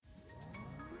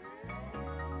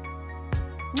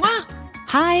Mwah!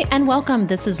 Hi, and welcome.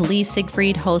 This is Lee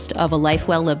Siegfried, host of A Life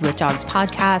Well Lived with Dogs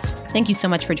podcast. Thank you so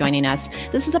much for joining us.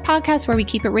 This is a podcast where we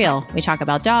keep it real. We talk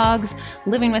about dogs,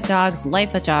 living with dogs,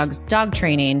 life with dogs, dog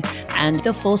training, and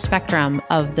the full spectrum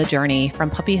of the journey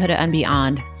from puppyhood and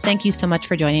beyond. Thank you so much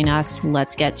for joining us.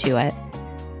 Let's get to it.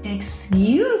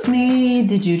 Excuse me.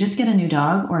 Did you just get a new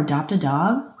dog or adopt a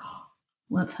dog?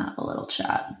 Let's have a little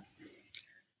chat.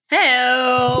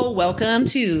 Hello. Welcome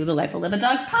to the Life Well Lived with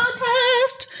Dogs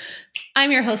podcast.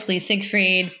 I'm your host, Lee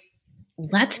Siegfried.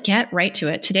 Let's get right to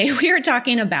it. Today, we are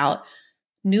talking about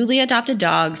newly adopted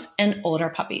dogs and older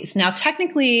puppies. Now,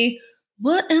 technically,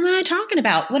 what am I talking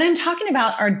about? What I'm talking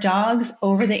about are dogs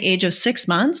over the age of 6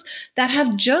 months that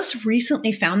have just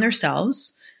recently found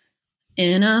themselves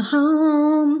in a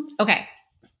home. Okay,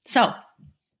 so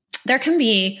there can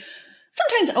be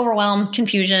sometimes overwhelm,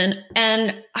 confusion,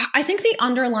 and I think the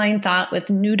underlying thought with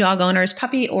new dog owners,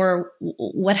 puppy or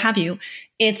what have you,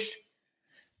 it's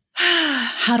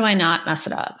how do I not mess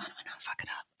it up? How do I not fuck it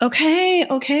up? Okay.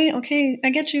 I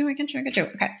get you.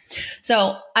 Okay.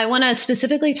 So I want to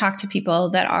specifically talk to people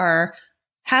that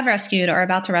have rescued or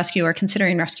about to rescue or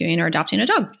considering rescuing or adopting a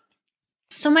dog.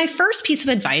 So my first piece of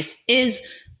advice is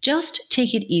just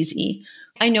take it easy.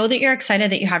 I know that you're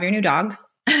excited that you have your new dog,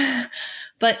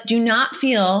 but do not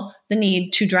feel the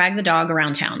need to drag the dog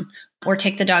around town or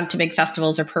take the dog to big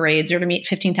festivals or parades or to meet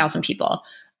 15,000 people.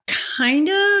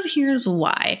 Here's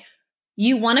why.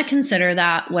 You want to consider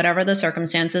that whatever the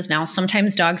circumstances. Now,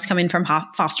 sometimes dogs coming from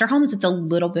foster homes, it's a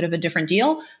little bit of a different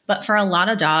deal. But for a lot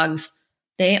of dogs,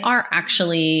 they are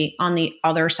actually on the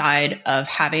other side of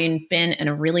having been in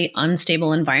a really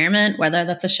unstable environment, whether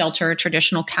that's a shelter,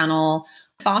 traditional kennel.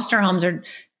 Foster homes are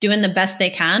doing the best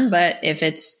they can. But if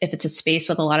it's a space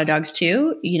with a lot of dogs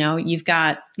too, you've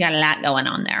got a lot going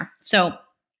on there. So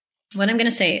what I'm going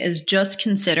to say is just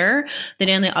consider that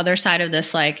on the other side of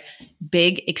this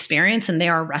big experience and they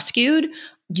are rescued,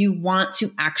 you want to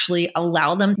actually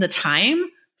allow them the time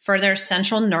for their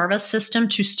central nervous system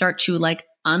to start to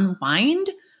unwind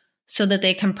so that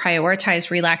they can prioritize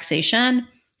relaxation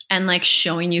and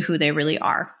showing you who they really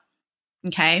are.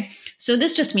 Okay. So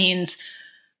this just means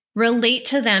relate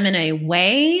to them in a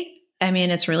way. I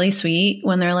mean, it's really sweet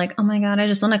when they're like, oh my God, I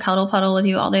just want to cuddle puddle with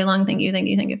you all day long. Thank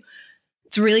you.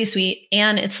 It's really sweet.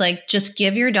 And it's just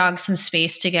give your dog some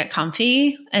space to get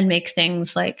comfy and make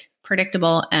things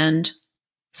predictable and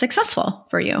successful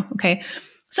for you. Okay.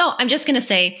 So I'm just going to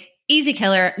say easy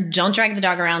killer. Don't drag the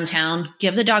dog around town.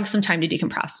 Give the dog some time to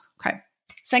decompress. Okay.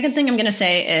 Second thing I'm going to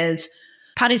say is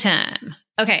potty time.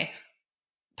 Okay.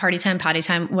 Party time, potty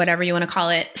time, whatever you want to call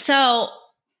it. So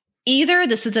either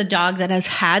this is a dog that has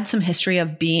had some history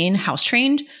of being house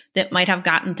trained that might have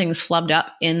gotten things flubbed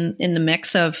up in the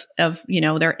mix of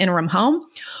their interim home,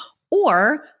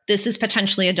 or this is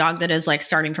potentially a dog that is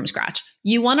starting from scratch.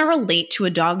 You want to relate to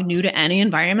a dog new to any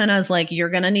environment as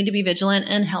you're going to need to be vigilant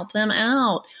and help them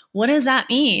out. What does that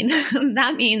mean?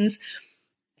 That means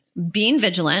being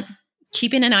vigilant,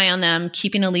 keeping an eye on them,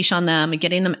 keeping a leash on them,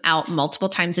 getting them out multiple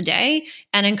times a day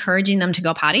and encouraging them to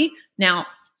go potty. Now,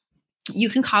 you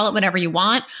can call it whatever you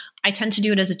want. I tend to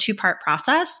do it as a 2-part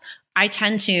process. I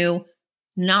tend to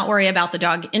not worry about the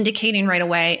dog indicating right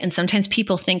away. And sometimes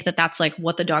people think that that's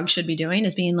what the dog should be doing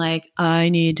is being I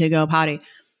need to go potty.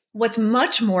 What's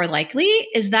much more likely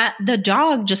is that the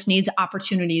dog just needs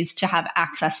opportunities to have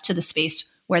access to the space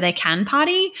where they can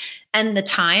potty and the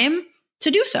time to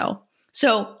do so.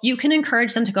 So you can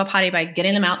encourage them to go potty by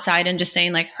getting them outside and just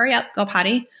saying hurry up, go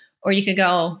potty. Or you could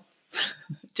go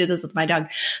did this with my dog,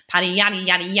 potty, yaddy,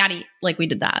 yaddy, yaddy. We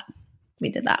did that.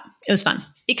 It was fun.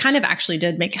 It kind of actually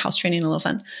did make house training a little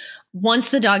fun.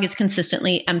 Once the dog is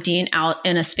consistently emptying out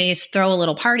in a space, throw a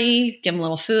little party, give them a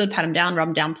little food, pat them down, rub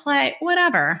them down, play,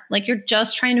 whatever. You're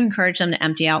just trying to encourage them to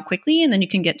empty out quickly and then you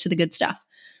can get to the good stuff.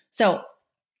 So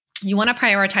you want to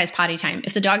prioritize potty time.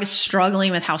 If the dog is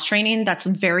struggling with house training, that's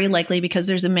very likely because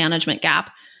there's a management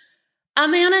gap. A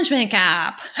management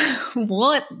gap.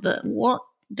 What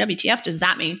WTF does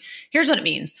that mean? Here's what it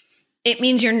means. It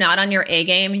means you're not on your A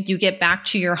game. You get back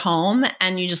to your home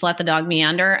and you just let the dog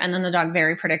meander. And then the dog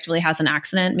very predictably has an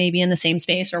accident, maybe in the same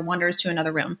space or wanders to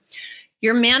another room.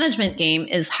 Your management game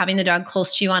is having the dog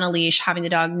close to you on a leash, having the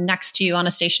dog next to you on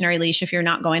a stationary leash if you're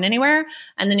not going anywhere.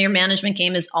 And then your management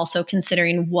game is also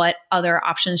considering what other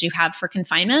options you have for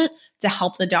confinement to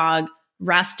help the dog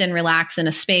rest and relax in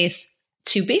a space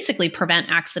to basically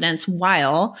prevent accidents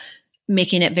while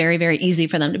making it very, very easy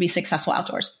for them to be successful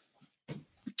outdoors.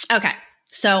 Okay,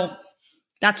 so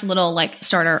that's a little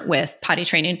starter with potty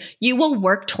training. You will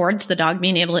work towards the dog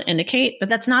being able to indicate, but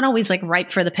that's not always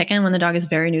ripe for the picking when the dog is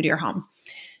very new to your home.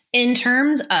 In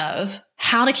terms of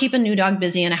how to keep a new dog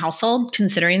busy in a household,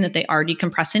 considering that they are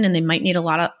decompressing and they might need a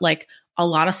lot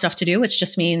of stuff to do, which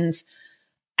just means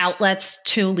outlets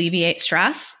to alleviate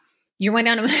stress. You're going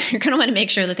to want to make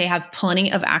sure that they have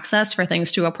plenty of access for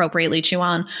things to appropriately chew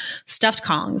on. Stuffed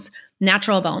Kongs,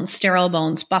 natural bones, sterile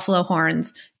bones, buffalo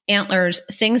horns, antlers,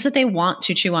 things that they want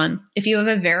to chew on. If you have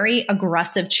a very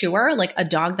aggressive chewer, like a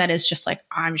dog that is just like,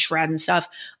 I'm shredding stuff,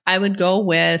 I would go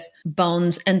with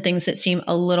bones and things that seem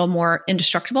a little more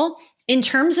indestructible. In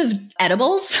terms of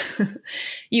edibles,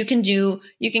 you can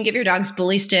give your dogs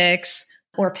bully sticks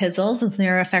or pizzles, as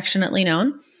they're affectionately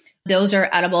known. Those are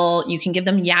edible. You can give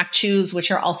them yak chews, which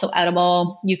are also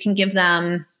edible. You can give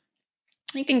them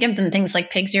things like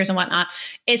pig's ears and whatnot.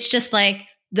 It's just like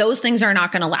those things are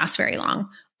not going to last very long.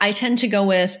 I tend to go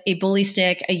with a bully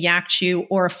stick, a yak chew,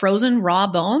 or a frozen raw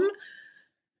bone.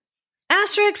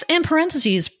 Asterisks and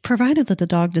parentheses, provided that the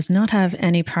dog does not have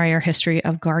any prior history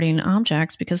of guarding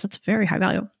objects, because that's very high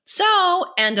value.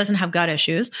 And doesn't have gut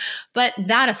issues. But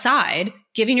that aside,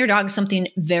 giving your dog something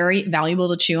very valuable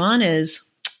to chew on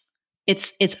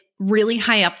it's really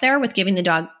high up there with giving the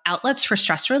dog outlets for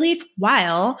stress relief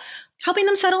while helping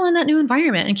them settle in that new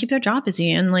environment and keep their jaw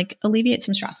busy and like alleviate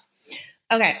some stress.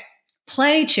 Okay.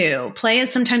 Play too. Play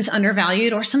is sometimes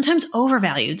undervalued or sometimes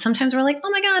overvalued. Sometimes we're like, oh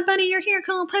my God, buddy, you're here.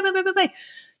 Cool. Play, play, play, play, play.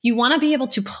 You want to be able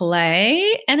to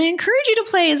play, and I encourage you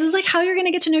to play. This is like how you're going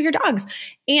to get to know your dogs.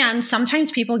 And sometimes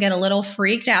people get a little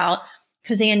freaked out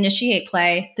because they initiate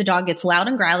play. The dog gets loud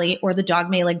and growly, or the dog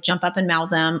may like jump up and mouth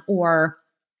them, or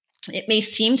it may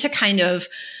seem to kind of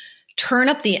turn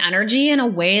up the energy in a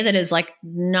way that is like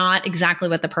not exactly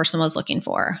what the person was looking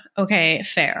for. Okay,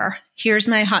 fair. Here's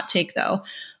my hot take though.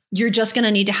 You're going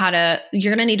to need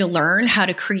to learn how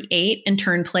to create and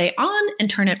turn play on and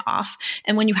turn it off.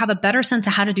 And when you have a better sense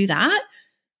of how to do that,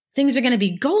 things are going to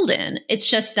be golden. It's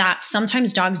just that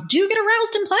sometimes dogs do get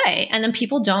aroused in play, and then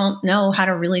people don't know how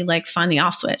to really like find the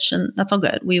off switch, and that's all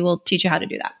good. We will teach you how to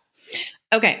do that.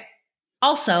 Okay.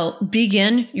 Also,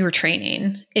 begin your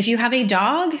training. If you have a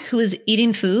dog who is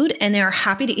eating food and they are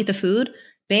happy to eat the food,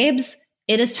 babes,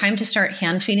 it is time to start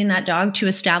hand feeding that dog to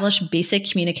establish basic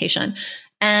communication.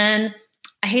 And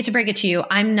I hate to break it to you,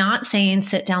 I'm not saying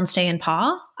sit down, stay, and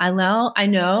paw. I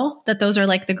know that those are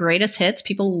like the greatest hits.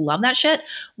 People love that shit.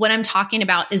 What I'm talking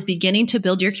about is beginning to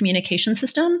build your communication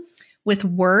system with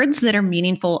words that are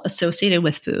meaningful associated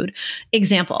with food.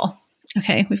 Example.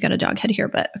 Okay, we've got a dog head here,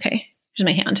 but okay. Here's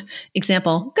my hand.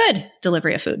 Example, good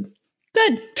delivery of food.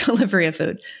 Good delivery of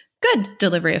food. Good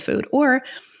delivery of food. Or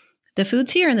the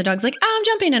food's here and the dog's like, oh, I'm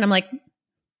jumping. And I'm like,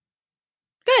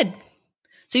 good.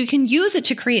 So you can use it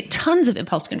to create tons of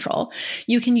impulse control.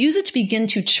 You can use it to begin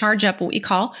to charge up what we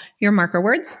call your marker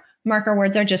words. Marker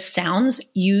words are just sounds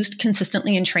used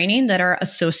consistently in training that are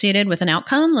associated with an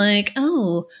outcome, like,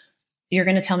 oh, you're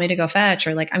going to tell me to go fetch,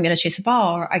 or like, I'm going to chase a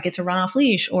ball, or I get to run off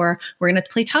leash, or we're going to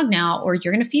play tug now, or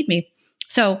you're going to feed me.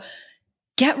 So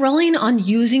get rolling on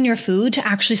using your food to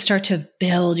actually start to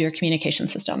build your communication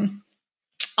system.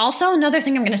 Also, another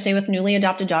thing I'm going to say with newly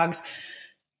adopted dogs,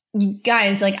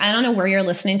 guys, like, I don't know where you're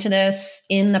listening to this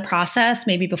in the process,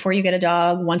 maybe before you get a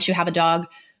dog, once you have a dog,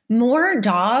 more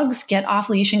dogs get off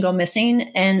leash and go missing.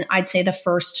 And I'd say the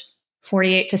first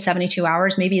 48 to 72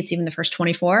 hours, maybe it's even the first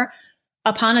 24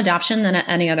 upon adoption than at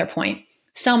any other point.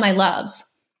 So my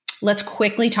loves, let's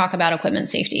quickly talk about equipment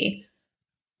safety.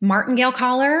 Martingale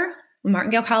collar.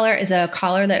 Martingale collar is a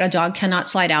collar that a dog cannot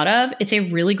slide out of. It's a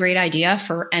really great idea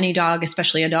for any dog,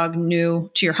 especially a dog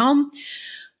new to your home.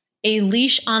 A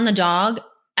leash on the dog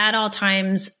at all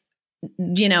times,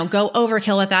 go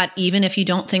overkill with that, even if you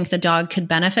don't think the dog could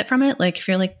benefit from it. Like if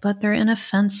you're like, but they're in a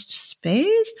fenced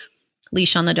space,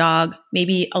 leash on the dog,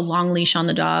 maybe a long leash on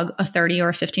the dog, a 30 or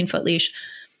a 15-foot leash.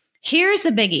 Here's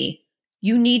the biggie.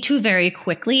 You need to very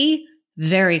quickly,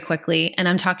 and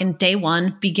I'm talking day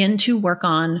one, begin to work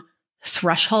on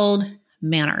threshold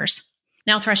manners.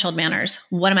 Now, threshold manners,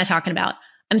 what am I talking about?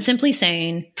 I'm simply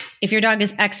saying if your dog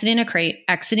is exiting a crate,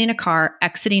 exiting a car,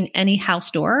 exiting any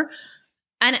house door,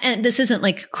 and this isn't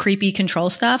like creepy control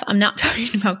stuff. I'm not talking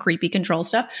about creepy control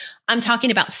stuff. I'm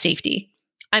talking about safety.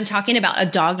 I'm talking about a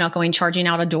dog not going charging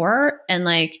out a door and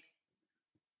like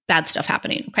bad stuff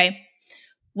happening. Okay.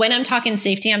 When I'm talking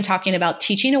safety, I'm talking about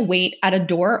teaching a wait at a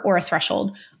door or a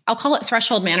threshold. I'll call it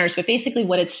threshold manners, but basically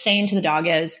what it's saying to the dog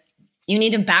is you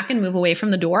need to back and move away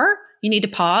from the door. You need to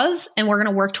pause, and we're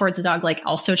going to work towards the dog like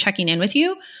also checking in with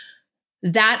you.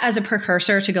 That as a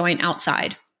precursor to going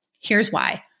outside. Here's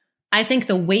why. I think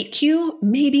the wait cue,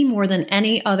 maybe more than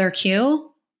any other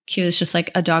cue is just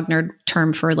like a dog nerd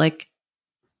term for like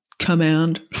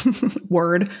command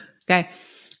word. Okay.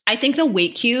 I think the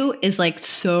weight cue is like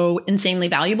so insanely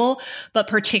valuable, but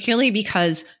particularly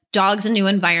because dogs in new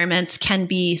environments can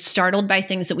be startled by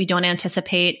things that we don't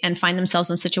anticipate and find themselves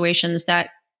in situations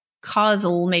that cause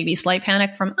a maybe slight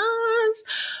panic from us.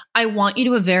 I want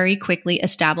you to very quickly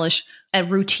establish a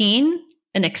routine,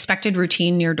 an expected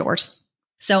routine near doors.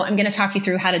 So I'm going to talk you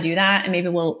through how to do that, and maybe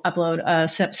we'll upload a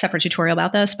separate tutorial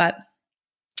about this, but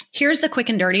here's the quick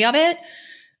and dirty of it.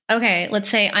 Okay, let's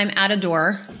say I'm at a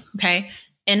door, okay,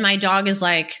 and my dog is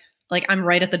like I'm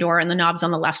right at the door and the knob's on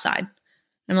the left side.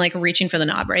 I'm like reaching for the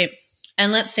knob, right?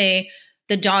 And let's say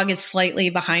the dog is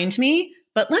slightly behind me,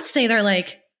 but let's say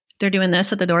they're doing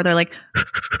this at the door. They're like,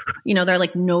 they're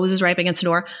like noses right up against the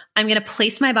door. I'm going to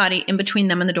place my body in between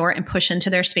them and the door and push into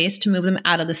their space to move them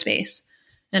out of the space.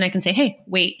 And I can say, hey,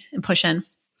 wait, and push in.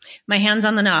 My hand's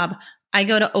on the knob. I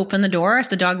go to open the door. If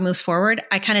the dog moves forward,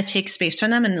 I kind of take space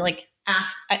from them and like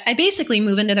ask, I basically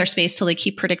move into their space till they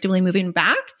keep predictably moving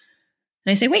back.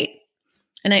 And I say, wait.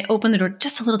 And I open the door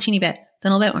just a little teeny bit,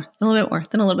 then a little bit more, then a little bit more,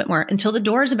 then a little bit more, until the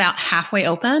door is about halfway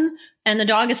open and the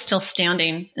dog is still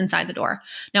standing inside the door.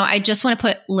 Now, I just want to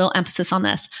put a little emphasis on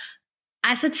this.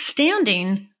 I said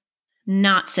standing,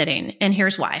 not sitting. And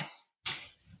here's why.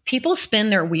 People spin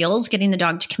their wheels getting the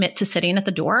dog to commit to sitting at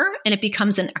the door, and it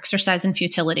becomes an exercise in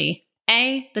futility.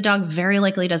 A, the dog very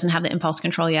likely doesn't have the impulse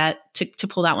control yet to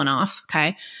pull that one off,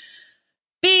 okay?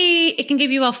 B, it can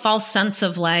give you a false sense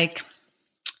of like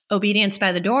obedience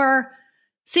by the door.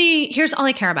 C, here's all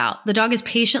I care about. The dog is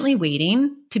patiently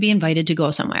waiting to be invited to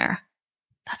go somewhere.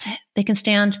 That's it. They can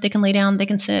stand, they can lay down, they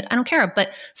can sit. I don't care.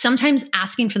 But sometimes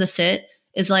asking for the sit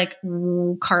is like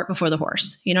cart before the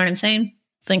horse. You know what I'm saying?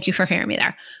 Thank you for hearing me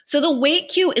there. So the wait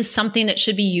cue is something that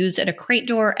should be used at a crate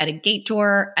door, at a gate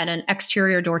door, at an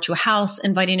exterior door to a house,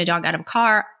 inviting a dog out of a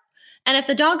car. And if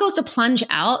the dog goes to plunge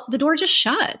out, the door just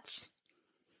shuts.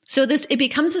 So it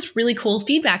becomes this really cool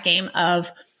feedback game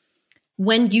of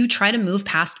when you try to move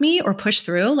past me or push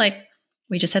through, like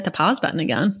we just hit the pause button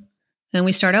again and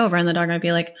we start over, and the dog might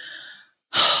be like,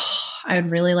 oh, I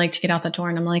would really like to get out the door.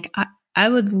 And I'm like, I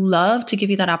would love to give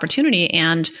you that opportunity.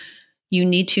 And you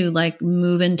need to like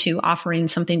move into offering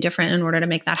something different in order to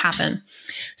make that happen.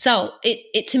 So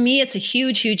it to me, it's a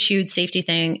huge, huge, huge safety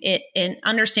thing. In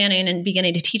understanding and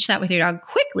beginning to teach that with your dog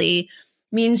quickly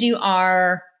means you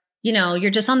are, you're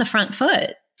just on the front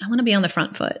foot. I want to be on the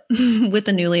front foot with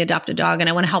the newly adopted dog, and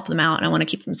I want to help them out and I want to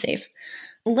keep them safe.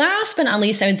 Last but not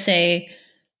least, I would say,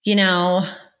 the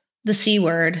C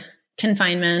word,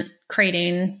 confinement,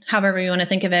 crating, however you want to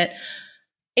think of it.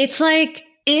 It's like,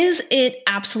 is it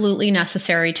absolutely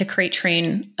necessary to crate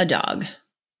train a dog?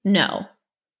 No.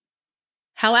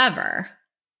 However,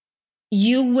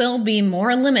 you will be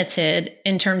more limited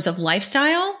in terms of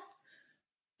lifestyle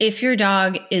if your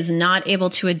dog is not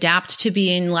able to adapt to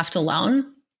being left alone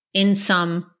in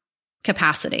some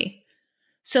capacity.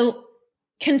 So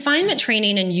confinement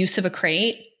training and use of a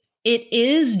crate, it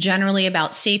is generally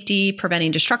about safety,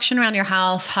 preventing destruction around your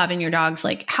house, having your dog's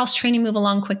like house training move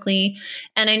along quickly.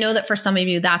 And I know that for some of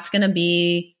you, that's going to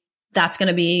be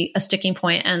a sticking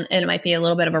point, and it might be a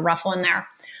little bit of a rough one there.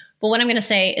 But what I'm going to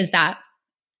say is that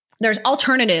there's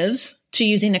alternatives to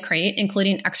using the crate,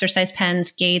 including exercise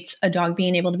pens, gates, a dog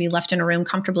being able to be left in a room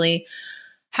comfortably.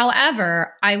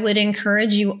 However, I would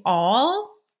encourage you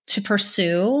all to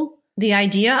pursue the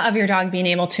idea of your dog being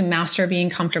able to master being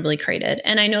comfortably crated.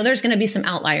 And I know there's going to be some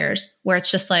outliers where it's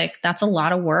just like, that's a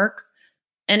lot of work.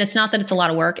 And it's not that it's a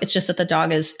lot of work. It's just that the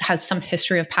dog has some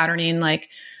history of patterning, like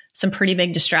some pretty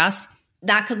big distress.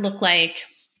 That could look like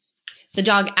the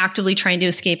dog actively trying to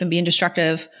escape and being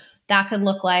destructive. That could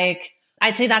look like,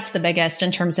 I'd say that's the biggest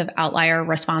in terms of outlier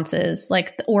responses,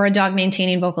 like, or a dog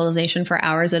maintaining vocalization for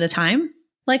hours at a time.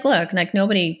 Like, look, like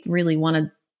nobody really wanted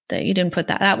that. You didn't put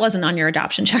that wasn't on your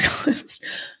adoption checklist.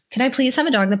 Can I please have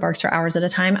a dog that barks for hours at a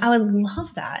time? I would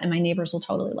love that. And my neighbors will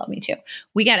totally love me too.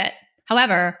 We get it.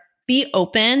 However, be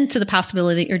open to the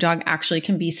possibility that your dog actually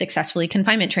can be successfully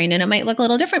confinement trained. And it might look a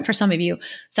little different for some of you.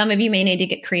 Some of you may need to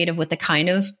get creative with the kind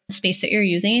of space that you're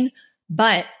using.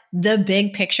 But the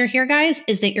big picture here, guys,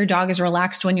 is that your dog is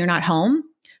relaxed when you're not home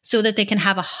so that they can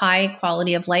have a high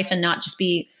quality of life and not just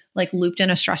be like looped in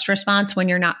a stress response when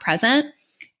you're not present.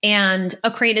 And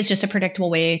a crate is just a predictable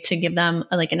way to give them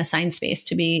like an assigned space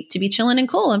to be chilling and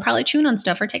cool and probably chewing on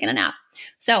stuff or taking a nap.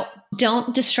 So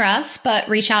don't distress, but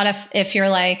reach out if you're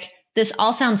like, this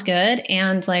all sounds good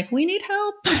and like, we need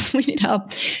help. We need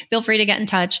help. Feel free to get in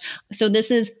touch. So this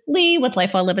is Lee with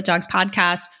Life Well Lived with Dogs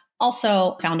podcast,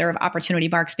 also founder of Opportunity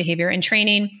Barks Behavior and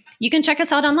Training. You can check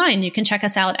us out online. You can check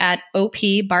us out at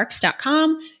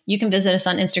opbarks.com. You can visit us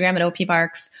on Instagram at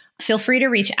opbarks. feel free to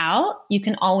reach out. You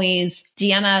can always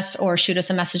DM us or shoot us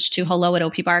a message to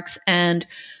hello@opbarks. And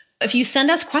if you send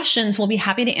us questions, we'll be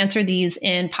happy to answer these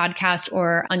in podcast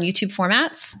or on YouTube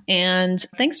formats. And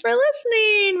thanks for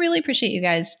listening. Really appreciate you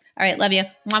guys. All right. Love you.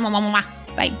 Mwah, mwah, mwah,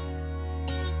 mwah. Bye.